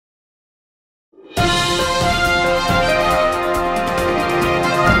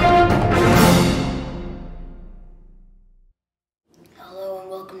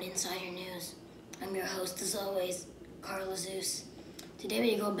Carla Zeus. Today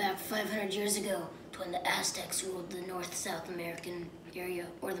we go back 500 years ago to when the Aztecs ruled the North-South American area,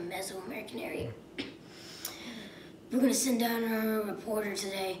 or the Mesoamerican area. We're going to send down our reporter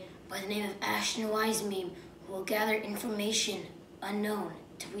today by the name of Ashton Wiseman, who will gather information unknown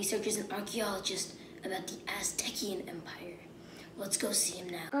to researchers and archaeologists about the Aztecian Empire. Let's go see him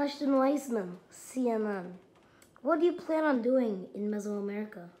now. Ashton Wiseman, CNN. What do you plan on doing in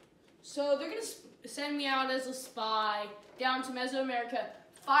Mesoamerica? So they're going to send me out as a spy down to Mesoamerica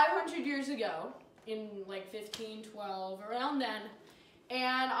 500 years ago, in like 1512, around then.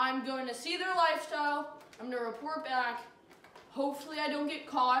 And I'm going to see their lifestyle. I'm going to report back. Hopefully I don't get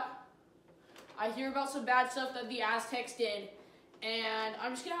caught. I hear about some bad stuff that the Aztecs did. And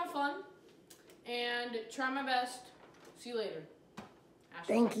I'm just going to have fun and try my best. See you later.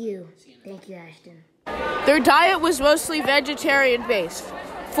 Ashton. Thank you. Thank you, Ashton. Their diet was mostly vegetarian-based.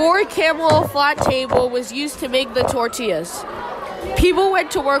 4 camel flat table was used to make the tortillas. People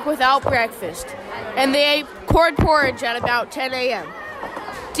went to work without breakfast, and they ate corn porridge at about 10 a.m.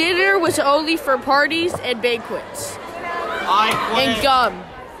 Dinner was only for parties and banquets. And gum.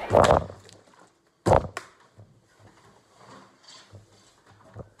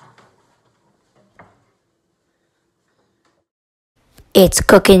 It's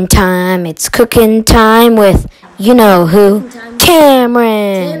cooking time with you-know-who,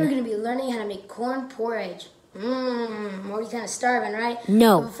 Cameron. Today we're going to be learning how to make corn porridge. We're kind of starving, right?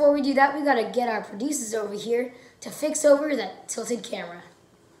 No. But before we do that, we got to get our producers over here to fix over that tilted camera.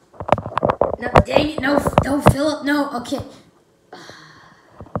 No, dang it, no, Philip, no, okay.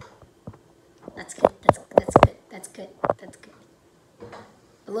 That's good.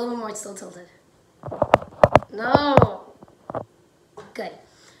 A little more, it's still tilted. No. Good.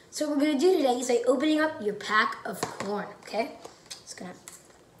 So what we're going to do today is like opening up your pack of corn, okay? Just going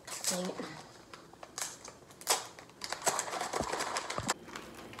to hang it.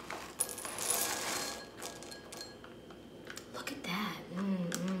 Look at that.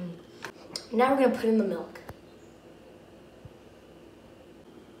 Now we're going to put in the milk.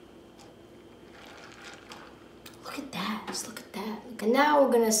 Look at that. Just look at that. And now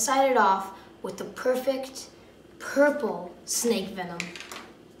we're going to side it off with the perfect purple snake venom.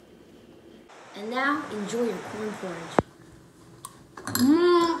 And now, enjoy your corn porridge.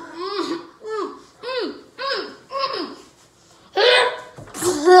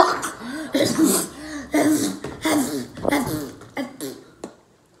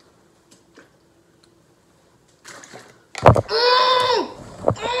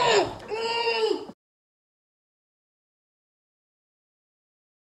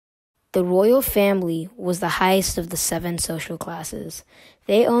 The royal family was the highest of the 7 social classes.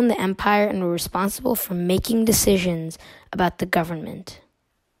 They owned the empire and were responsible for making decisions about the government.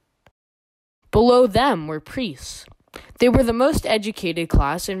 Below them were priests. They were the most educated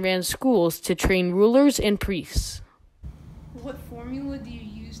class and ran schools to train rulers and priests. What formula do you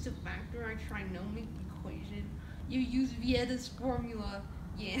use to factor a trinomial equation? You use Vieta's formula.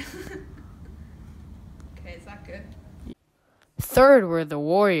 Yeah. Okay, is that good? Third were the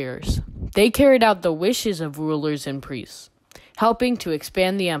warriors. They carried out the wishes of rulers and priests, helping to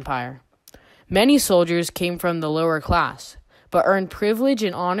expand the empire. Many soldiers came from the lower class, but earned privilege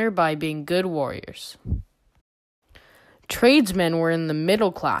and honor by being good warriors. Tradesmen were in the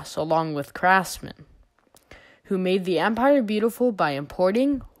middle class, along with craftsmen, who made the empire beautiful by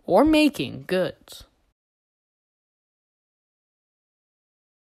importing or making goods.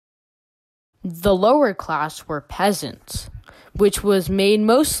 The lower class were peasants, which was made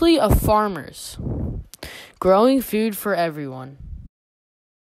mostly of farmers, growing food for everyone.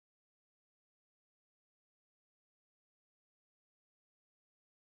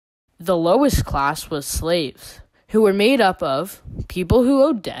 The lowest class was slaves, who were made up of people who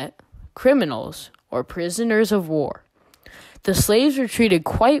owed debt, criminals, or prisoners of war. The slaves were treated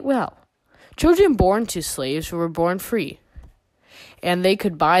quite well. Children born to slaves were born free, and they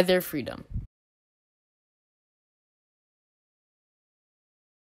could buy their freedom.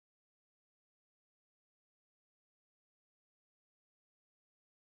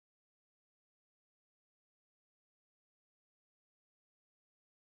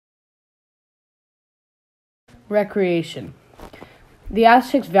 Recreation. The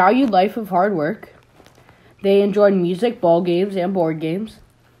Aztecs valued life of hard work. They enjoyed music, ball games, and board games.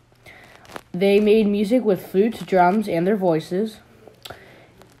 They made music with flutes, drums, and their voices.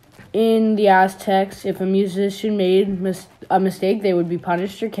 In the Aztecs, if a musician made a mistake, they would be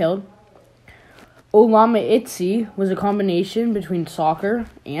punished or killed. Olama Itzi was a combination between soccer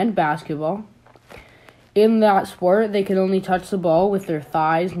and basketball. In that sport, they could only touch the ball with their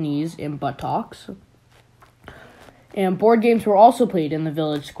thighs, knees, and buttocks. And board games were also played in the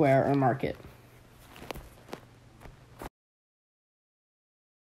village square or market.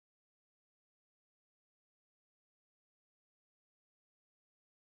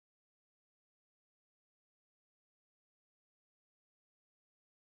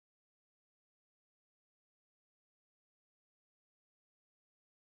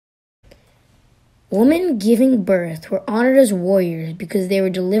 Women giving birth were honored as warriors because they were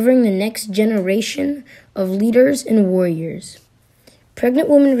delivering the next generation of leaders and warriors. Pregnant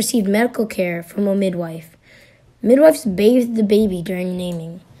women received medical care from a midwife. Midwives bathed the baby during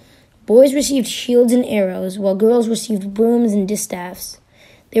naming. Boys received shields and arrows, while girls received brooms and distaffs.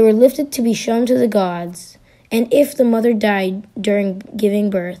 They were lifted to be shown to the gods, and if the mother died during giving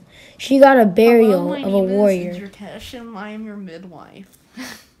birth, she got a burial of a warrior. My name is Jirtesh, and I am your midwife.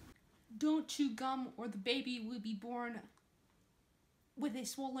 Don't chew gum or the baby will be born with a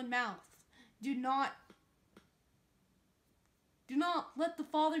swollen mouth. Do not let the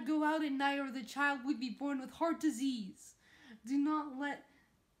father go out at night or the child will be born with heart disease. Do not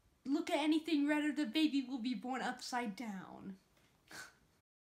look at anything red or the baby will be born upside down.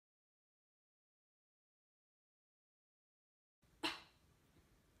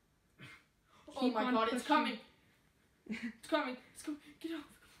 Oh my God, it's coming. It's coming. It's coming. Get off.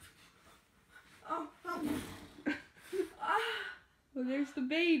 Oh. Well, there's the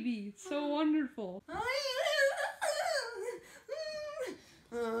baby. It's so wonderful.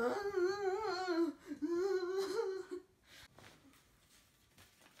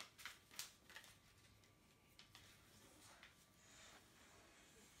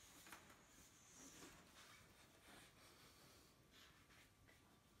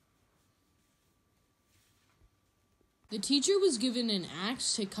 The teacher was given an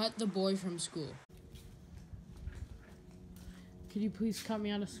axe to cut the boy from school. Could you please cut me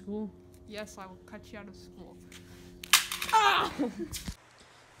out of school? Yes, I will cut you out of school.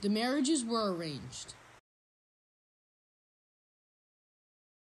 The marriages were arranged.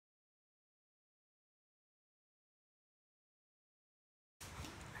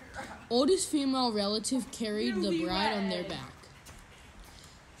 Oldest female relative carried the bride on their back.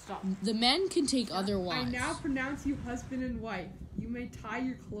 Stop. The men can take other I wives. now pronounce you husband and wife. You may tie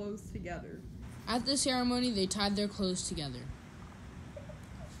your clothes together. At the ceremony, they tied their clothes together.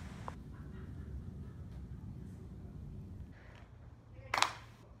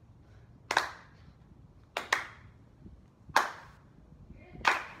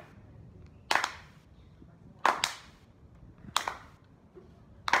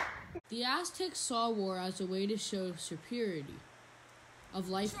 The Aztecs saw war as a way to show superiority of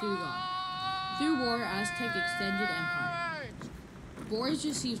life through God. Through war, Aztec extended empire. Boys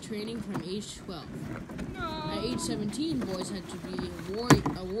received training from age 12. At age 17, boys had to be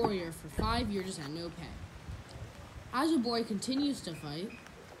a warrior for 5 years at no pay. As a boy continues to fight,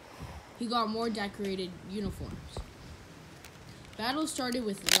 he got more decorated uniforms. Battle started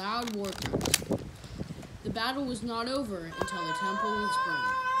with loud war cries. The battle was not over until the temple was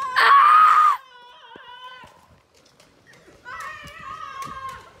burned.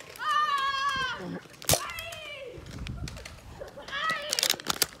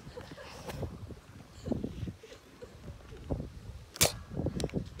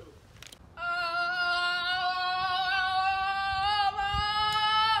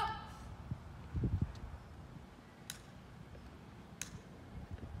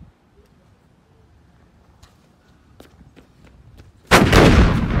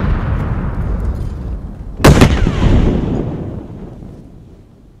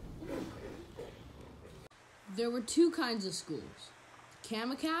 There were two kinds of schools.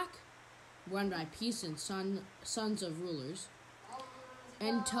 Kamakak, run by peace and sons of rulers,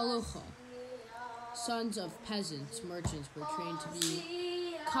 and Telocha, sons of peasants, merchants were trained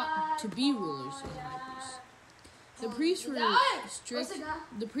to be rulers and high priests.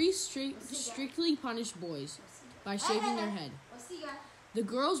 The priests strictly punished boys by shaving their head. The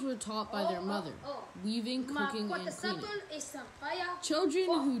girls were taught by their mother, weaving, cooking, and cleaning. Children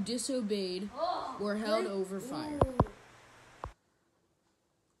who disobeyed were held over fire.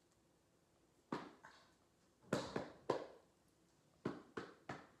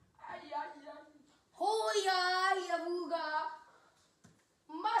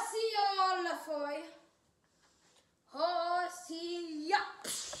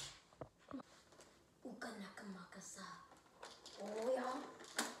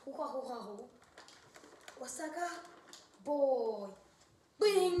 Wasaka boy.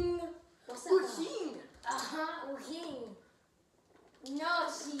 Bing. Wasaka. Uhin.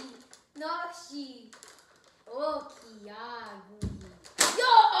 Uhin. Noshi. Okiyagu.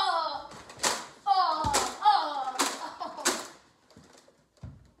 Yo! Oh.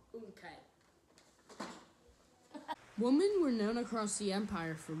 Women were known across the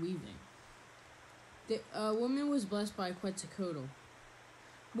empire for weaving. A woman was blessed by Quetzalcoatl.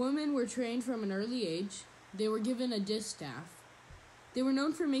 Women were trained from an early age. They were given a distaff. They were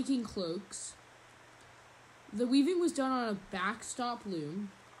known for making cloaks. The weaving was done on a backstop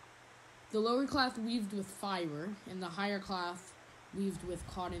loom. The lower cloth weaved with fiber, and the higher cloth weaved with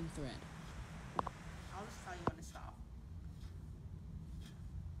cotton thread. I'll just tell you when to stop.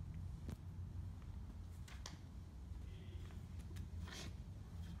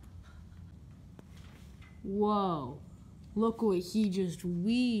 Whoa, look what he just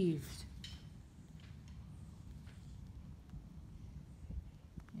weaved.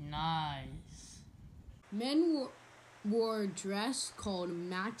 Nice. Men wore a dress called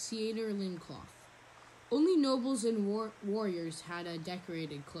maxiator loincloth. Only nobles and warriors had a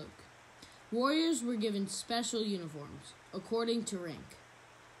decorated cloak. Warriors were given special uniforms, according to rank.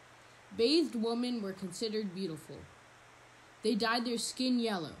 Bathed women were considered beautiful. They dyed their skin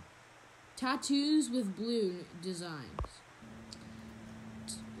yellow. Tattoos with blue designs.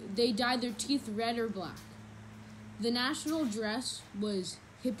 They dyed their teeth red or black. The national dress was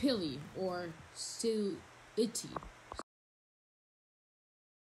hipili or siliti.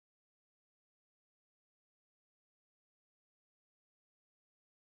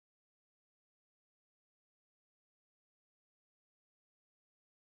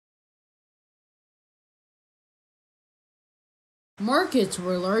 Markets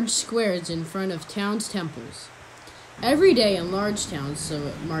were large squares in front of towns' temples. Every day in large towns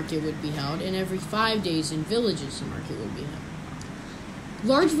a market would be held, and every 5 days in villages a market would be held.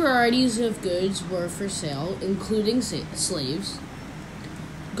 Large varieties of goods were for sale, including slaves.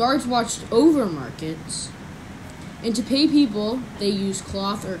 Guards watched over markets, and to pay people, they used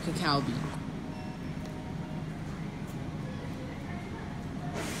cloth or cacao bean.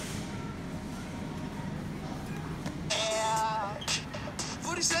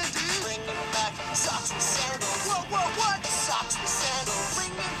 What is that, dude? Bring it back, socks with sandals. What? Socks with sandals.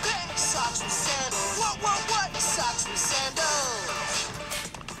 Bring it back, socks with sandals. What? Socks with sandals.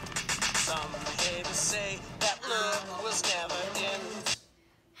 Some haters say that look was never in.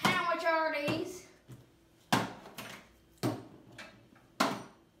 How much are these?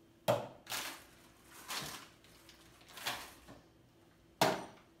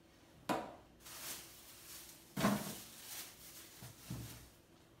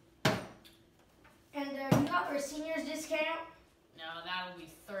 And you got for seniors discount? No, that'll be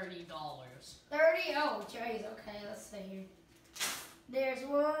 $30. 30? Oh, jeez. Okay, let's see here. There's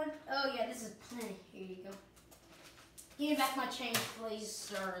one. Oh, yeah, this is plenty. Here you go. Give me back my change, please.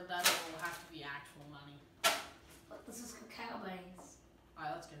 Sir, that'll have to be actual money. Look, this is cacao beans.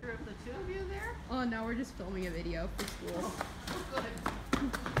 Alright, let's go. Are the two of you there? Oh no, we're just filming a video for school.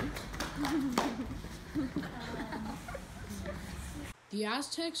 The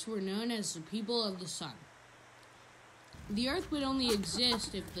Aztecs were known as the people of the sun. The earth would only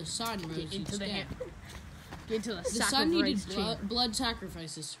exist if the sun rose into the instead. Get to the The sun needed blood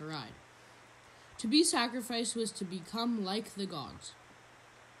sacrifices to ride. To be sacrificed was to become like the gods.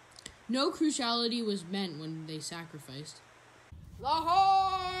 No cruciality was meant when they sacrificed. The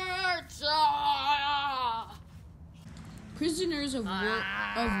hearts! Prisoners of war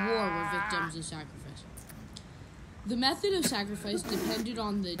were victims of sacrifice. The method of sacrifice depended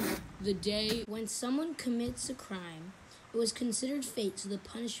on the day. When someone commits a crime, it was considered fate, so the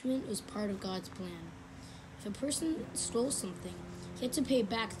punishment was part of God's plan. If a person stole something, he had to pay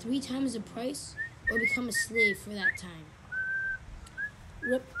back 3 times the price or become a slave for that time.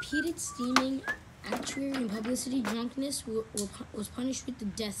 Repeated steaming, actuary, and publicity drunkenness was punished with the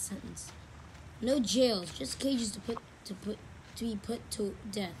death sentence. No jails, just cages to be put to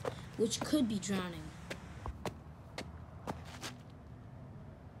death, which could be drowning.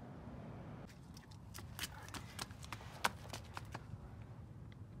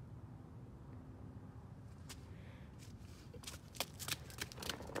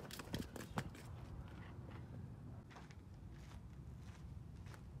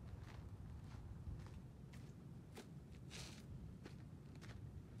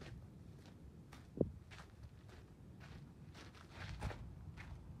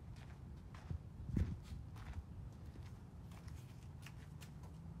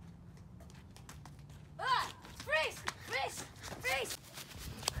 Freeze!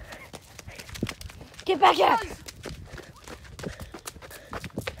 Get back here!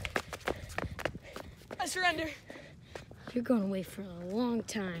 I surrender. You're going away for a long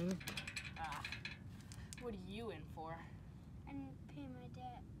time. What are you in for? I didn't pay my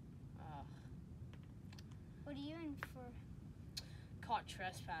debt. What are you in for? Caught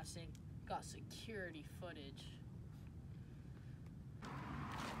trespassing. Got security footage.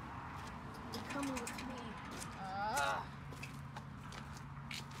 You're coming with me.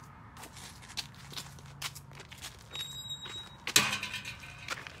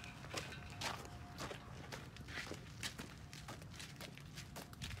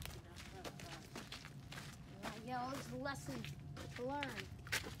 Yeah, all these lessons to learn.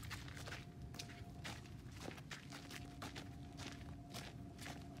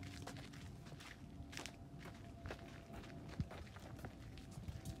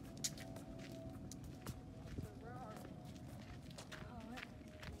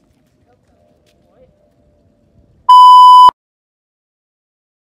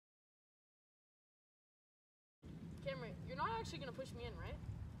 Cameron, you're not actually gonna push me in, right?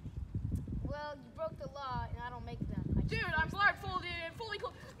 Well, you broke the law, and I don't make them. Dude, I'm blindfolded and fully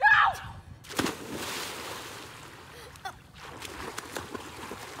clothed. No!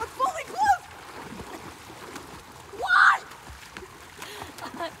 I'm fully clothed! What?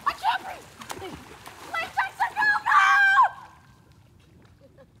 I can't breathe! Please, Jason, no!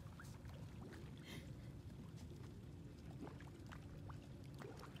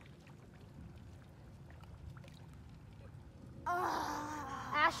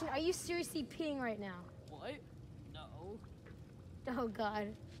 Ashton, are you seriously peeing right now? What? No. Oh,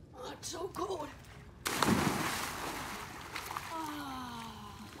 God. Oh, it's so cold.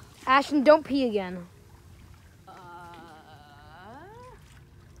 Ashton, don't pee again.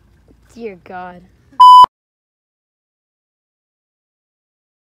 Dear God.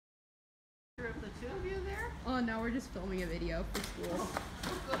 The two of you there? Oh, no, we're just filming a video for school.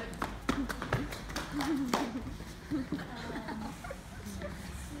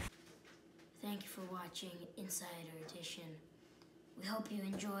 Thank you for watching Insider Edition. We hope you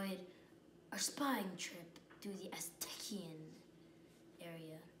enjoyed our spying trip through the Aztecian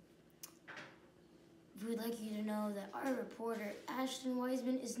area. We would like you to know that our reporter, Ashton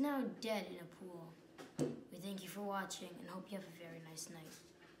Wiseman, is now dead in a pool. We thank you for watching and hope you have a very nice night.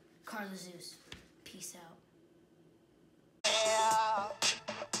 Carla Zeus, peace out. Yeah.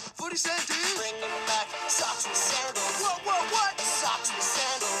 40 cent dude. Bringing back socks with sandals. What? Socks with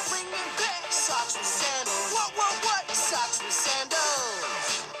sandals. Bringing back socks with sandals. What? Socks with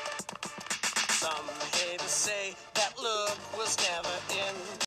sandals. Some haters say that look was never